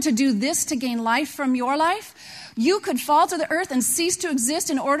are willing to do this to gain life from your life? You could fall to the earth and cease to exist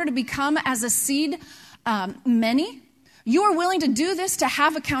in order to become as a seed many? You are willing to do this to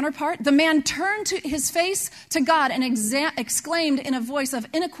have a counterpart? The man turned his face to God and exclaimed in a voice of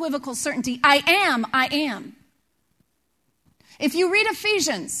unequivocal certainty, I am. If you read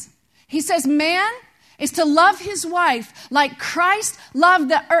Ephesians, he says man is to love his wife like Christ loved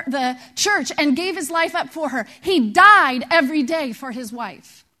the church and gave his life up for her. He died every day for his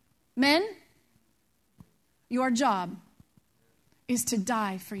wife. Men, your job is to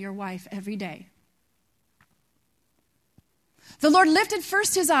die for your wife every day. The Lord lifted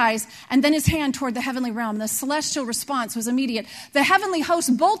first his eyes and then his hand toward the heavenly realm. The celestial response was immediate. The heavenly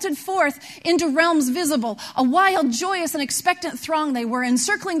host bolted forth into realms visible. A wild, joyous, and expectant throng they were,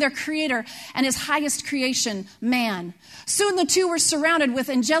 encircling their Creator and his highest creation, man. Soon the two were surrounded with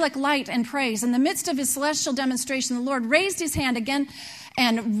angelic light and praise. In the midst of his celestial demonstration, the Lord raised his hand again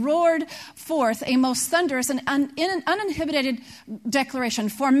and roared forth a most thunderous and uninhibited declaration.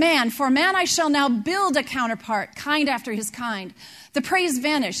 For man I shall now build a counterpart, kind after his kind. The praise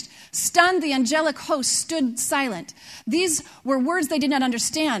vanished. Stunned, the angelic host stood silent. These were words they did not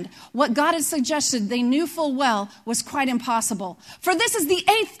understand. What God had suggested, they knew full well, was quite impossible. For this is the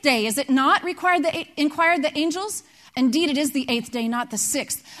 8th day, is it not? Inquired the angels. Indeed, it is the 8th day, not the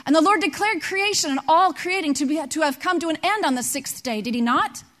 6th. And the Lord declared creation and all creating to have come to an end on the 6th day. Did he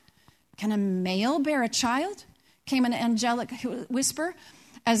not? Can a male bear a child? Came an angelic whisper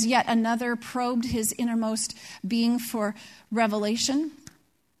as yet another probed his innermost being for revelation.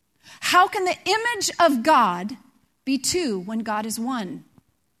 How can the image of God be two when God is one?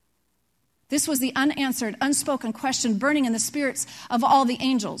 This was the unanswered, unspoken question burning in the spirits of all the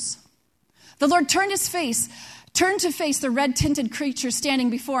angels. The Lord turned to face the red-tinted creature standing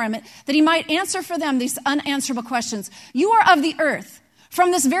before him, that he might answer for them these unanswerable questions. You are of the earth.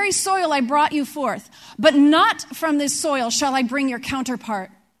 From this very soil I brought you forth, but not from this soil shall I bring your counterpart.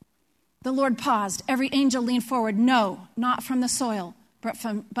 The Lord paused. Every angel leaned forward. No, not from the soil, but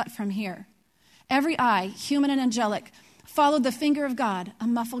from here. Every eye, human and angelic, followed the finger of God. A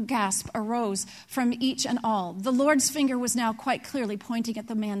muffled gasp arose from each and all. The Lord's finger was now quite clearly pointing at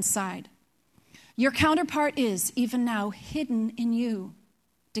the man's side. Your counterpart is, even now, hidden in you,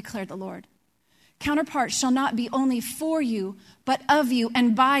 declared the Lord. Counterpart shall not be only for you, but of you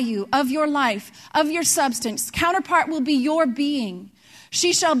and by you, of your life, of your substance. Counterpart will be your being.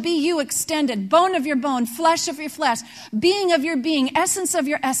 She shall be you extended, bone of your bone, flesh of your flesh, being of your being, essence of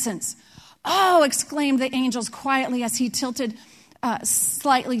your essence. Oh, exclaimed the angels quietly as he tilted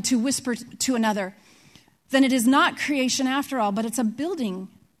slightly to whisper to another. Then it is not creation after all, but it's a building.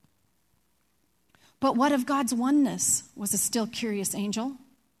 But what of God's oneness? Was a still curious angel.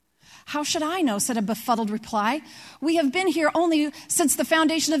 How should I know, said a befuddled reply. We have been here only since the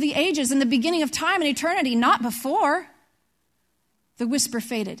foundation of the ages, in the beginning of time and eternity, not before. The whisper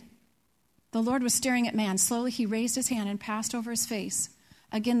faded. The Lord was staring at man. Slowly he raised his hand and passed over his face.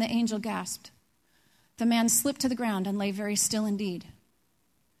 Again the angel gasped. The man slipped to the ground and lay very still indeed.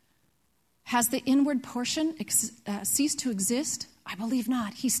 Has the inward portion ceased to exist? I believe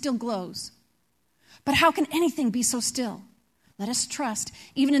not. He still glows. But how can anything be so still? Let us trust,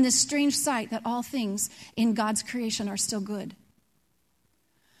 even in this strange sight, that all things in God's creation are still good.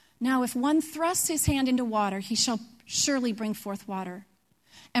 Now, if one thrusts his hand into water, he shall surely bring forth water.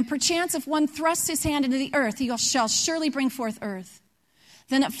 And perchance, if one thrusts his hand into the earth, he shall surely bring forth earth.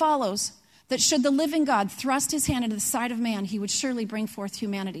 Then it follows that should the living God thrust his hand into the side of man, he would surely bring forth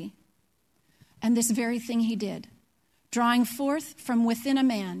humanity. And this very thing he did, drawing forth from within a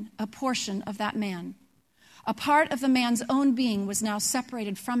man a portion of that man. A part of the man's own being was now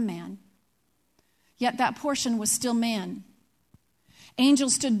separated from man. Yet that portion was still man.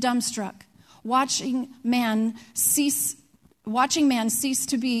 Angels stood dumbstruck, watching man cease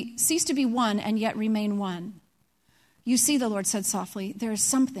to be one and yet remain one. You see, the Lord said softly, there is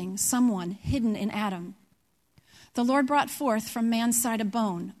someone hidden in Adam. The Lord brought forth from man's side a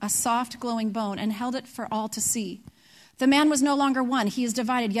bone, a soft, glowing bone, and held it for all to see. The man was no longer one. He is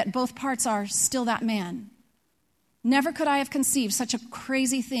divided, yet both parts are still that man. Never could I have conceived such a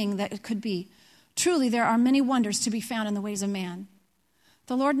crazy thing that it could be. Truly, there are many wonders to be found in the ways of man.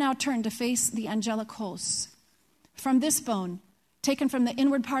 The Lord now turned to face the angelic hosts. From this bone, taken from the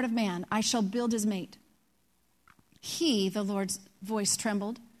inward part of man, I shall build his mate. He, the Lord's voice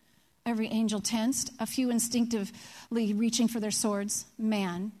trembled. Every angel tensed, a few instinctively reaching for their swords.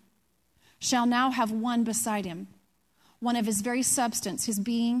 Man shall now have one beside him, one of his very substance, his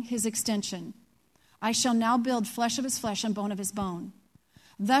being, his extension. I shall now build flesh of his flesh and bone of his bone.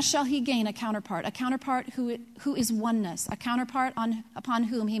 Thus shall he gain a counterpart who is oneness, a counterpart upon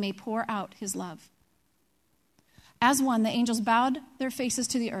whom he may pour out his love. As one, the angels bowed their faces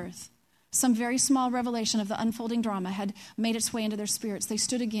to the earth. Some very small revelation of the unfolding drama had made its way into their spirits. They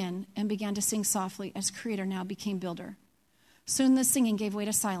stood again and began to sing softly as Creator now became builder. Soon the singing gave way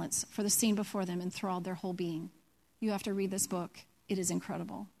to silence, for the scene before them enthralled their whole being. You have to read this book. It is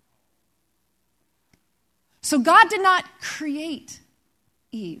incredible. So God did not create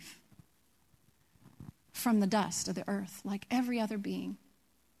Eve from the dust of the earth like every other being.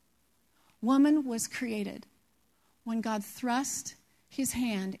 Woman was created when God thrust his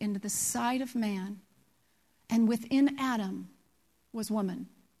hand into the side of man, and within Adam was woman.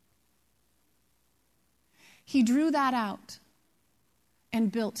 He drew that out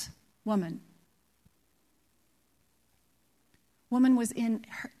and built woman. Woman was in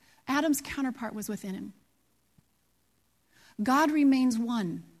her, Adam's counterpart was within him. God remains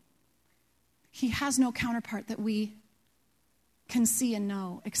one. He has no counterpart that we can see and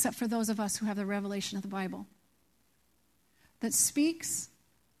know, except for those of us who have the revelation of the Bible that speaks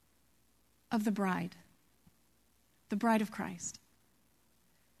of the bride of Christ,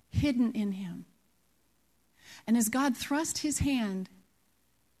 hidden in him. And as God thrust his hand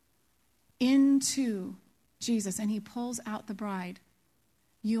into Jesus and he pulls out the bride,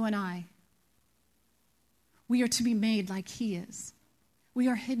 you and I, we are to be made like he is. We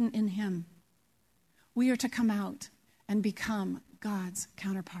are hidden in him. We are to come out and become God's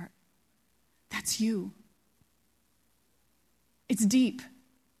counterpart. That's you. It's deep.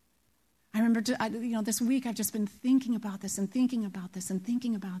 I remember, this week I've just been thinking about this and thinking about this and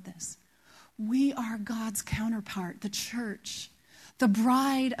thinking about this. We are God's counterpart, the church, the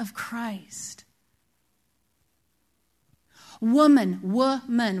bride of Christ. Woman, whoa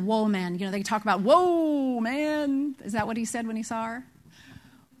man. They talk about, whoa, man. Is that what he said when he saw her?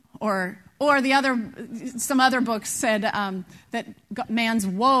 Or some other books said that man's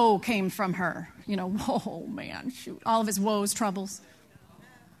woe came from her. Whoa, man, shoot. All of his woes, troubles.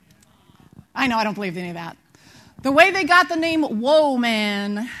 I know, I don't believe any of that. The way they got the name Woe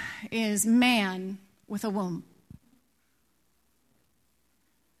Man is man with a womb.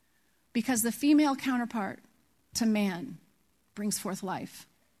 Because the female counterpart to man brings forth life.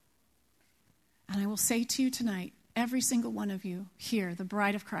 And I will say to you tonight, every single one of you here, the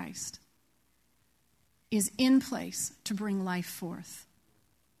bride of Christ, is in place to bring life forth.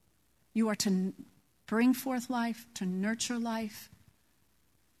 You are to bring forth life, to nurture life,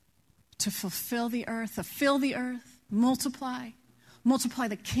 to fulfill the earth, to fill the earth, multiply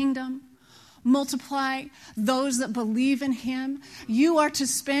the kingdom, multiply those that believe in him. You are to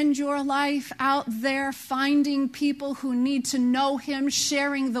spend your life out there finding people who need to know him,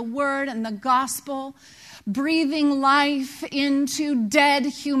 sharing the word and the gospel, breathing life into dead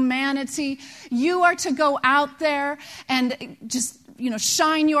humanity. You are to go out there and just,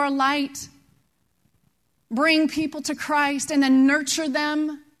 shine your light, bring people to Christ, and then nurture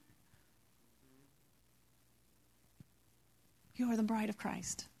them You are the bride of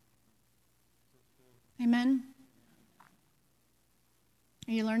Christ. Amen?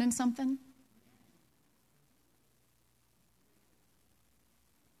 Are you learning something?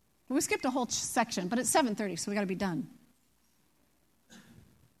 We skipped a whole section, but it's 7:30, so we got to be done.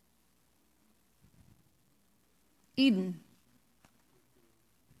 Eden.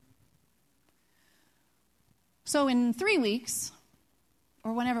 So in 3 weeks,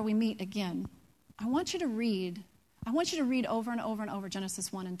 or whenever we meet again, I want you to read over and over and over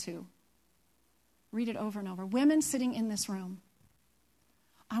Genesis 1 and 2. Read it over and over. Women sitting in this room,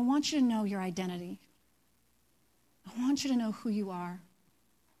 I want you to know your identity. I want you to know who you are.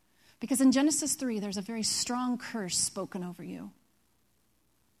 Because in Genesis 3, there's a very strong curse spoken over you.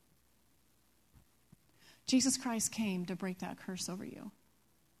 Jesus Christ came to break that curse over you.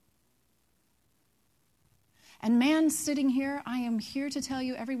 And man sitting here, I am here to tell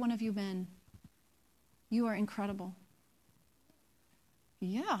you, every one of you men, you are incredible.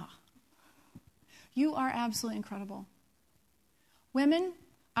 Yeah. You are absolutely incredible. Women,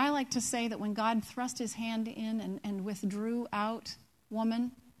 I like to say that when God thrust his hand in and withdrew out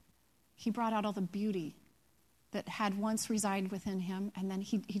woman, he brought out all the beauty that had once resided within him, and then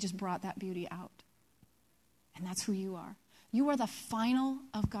he just brought that beauty out. And that's who you are. You are the final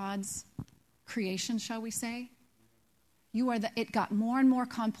of God's creation, shall we say. It got more and more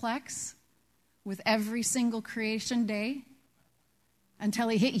complex with every single creation day until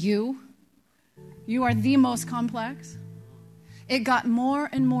he hit you. You are the most complex. It got more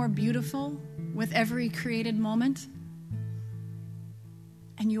and more beautiful with every created moment.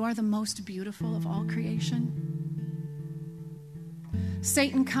 And you are the most beautiful of all creation.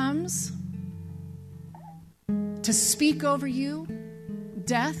 Satan comes to speak over you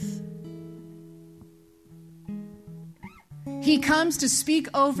death. He comes to speak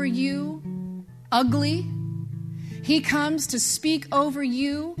over you ugly. He comes to speak over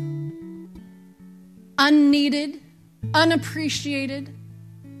you unneeded, unappreciated.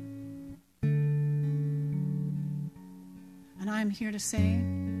 And I'm here to say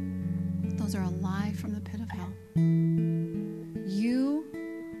those are a lie from the pit of hell. You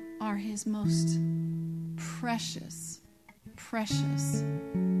are his most precious, precious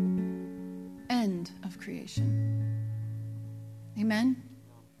end of creation. Amen?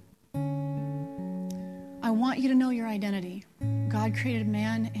 I want you to know your identity. God created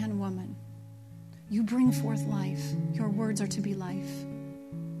man and woman. You bring forth life. Your words are to be life.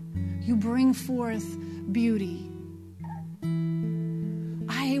 You bring forth beauty.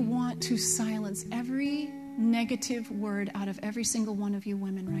 I want to silence every negative word out of every single one of you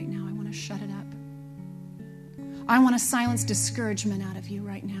women right now. I want to shut it up. I want to silence discouragement out of you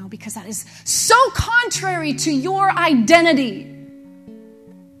right now because that is so contrary to your identity.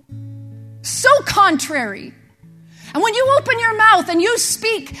 So contrary. And when you open your mouth and you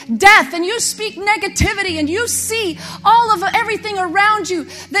speak death and you speak negativity and you see all of everything around you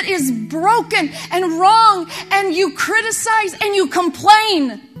that is broken and wrong and you criticize and you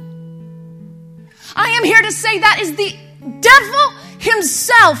complain, I am here to say that is the devil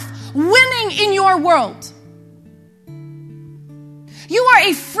himself winning in your world. You are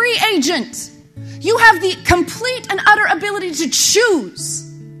a free agent. You have the complete and utter ability to choose.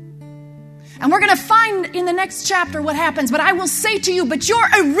 And we're going to find in the next chapter what happens. But I will say to you, but your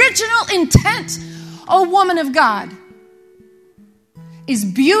original intent, O woman of God, is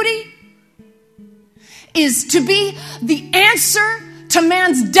beauty, is to be the answer to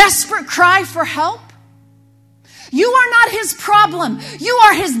man's desperate cry for help. You are not his problem. You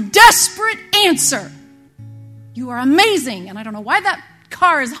are his desperate answer. You are amazing. And I don't know why that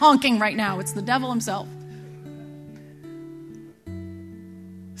car is honking right now. It's the devil himself.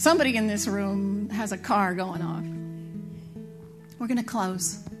 Somebody in this room has a car going off. We're going to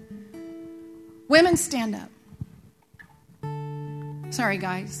close. Women, stand up. Sorry,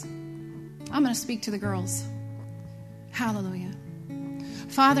 guys. I'm going to speak to the girls. Hallelujah.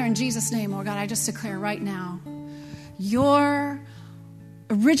 Father, in Jesus' name, Lord God, I just declare right now, your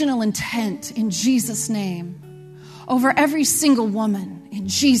original intent in Jesus' name over every single woman in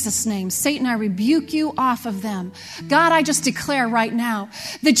Jesus' name. Satan, I rebuke you off of them. God, I just declare right now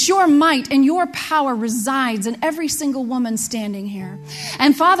that your might and your power resides in every single woman standing here.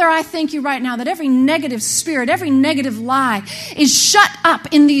 And Father, I thank you right now that every negative spirit, every negative lie is shut up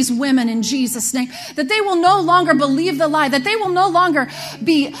in these women in Jesus' name. That they will no longer believe the lie, that they will no longer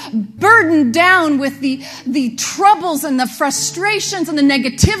be burdened down with the troubles and the frustrations and the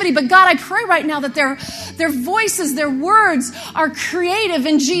negativity. But God, I pray right now that their voices, their words are creating creative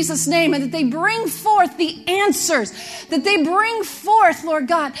in Jesus' name, and that they bring forth the answers, that they bring forth, Lord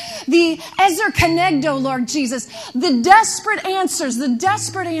God, the Ezer Kenegdo, Lord Jesus, the desperate answers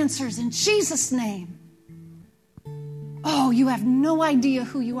in Jesus' name. Oh, you have no idea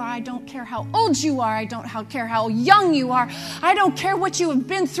who you are. I don't care how old you are. I don't care how young you are. I don't care what you have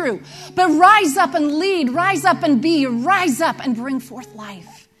been through. But rise up and lead. Rise up and be. Rise up and bring forth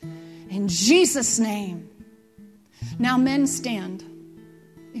life. In Jesus' name. Now, men, stand,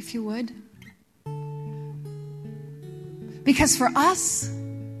 if you would. Because for us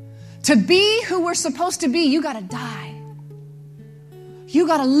to be who we're supposed to be, you got to die. You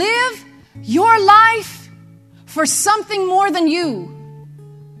got to live your life for something more than you.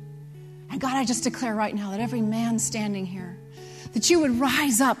 And God, I just declare right now that every man standing here, that you would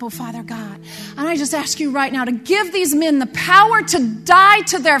rise up, oh Father God. And I just ask you right now to give these men the power to die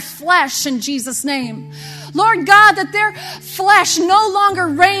to their flesh in Jesus' name. Lord God, that their flesh no longer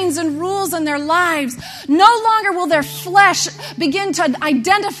reigns and rules in their lives. No longer will their flesh begin to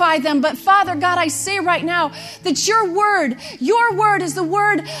identify them. But Father God, I say right now that your word is the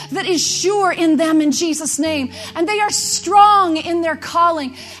word that is sure in them in Jesus' name. And they are strong in their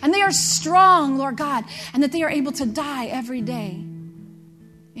calling. And they are strong, Lord God, and that they are able to die every day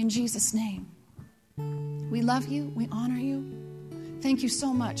in Jesus' name. We love you. We honor you. Thank you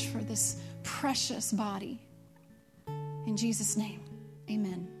so much for this precious body. In Jesus' name,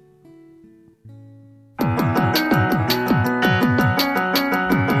 amen.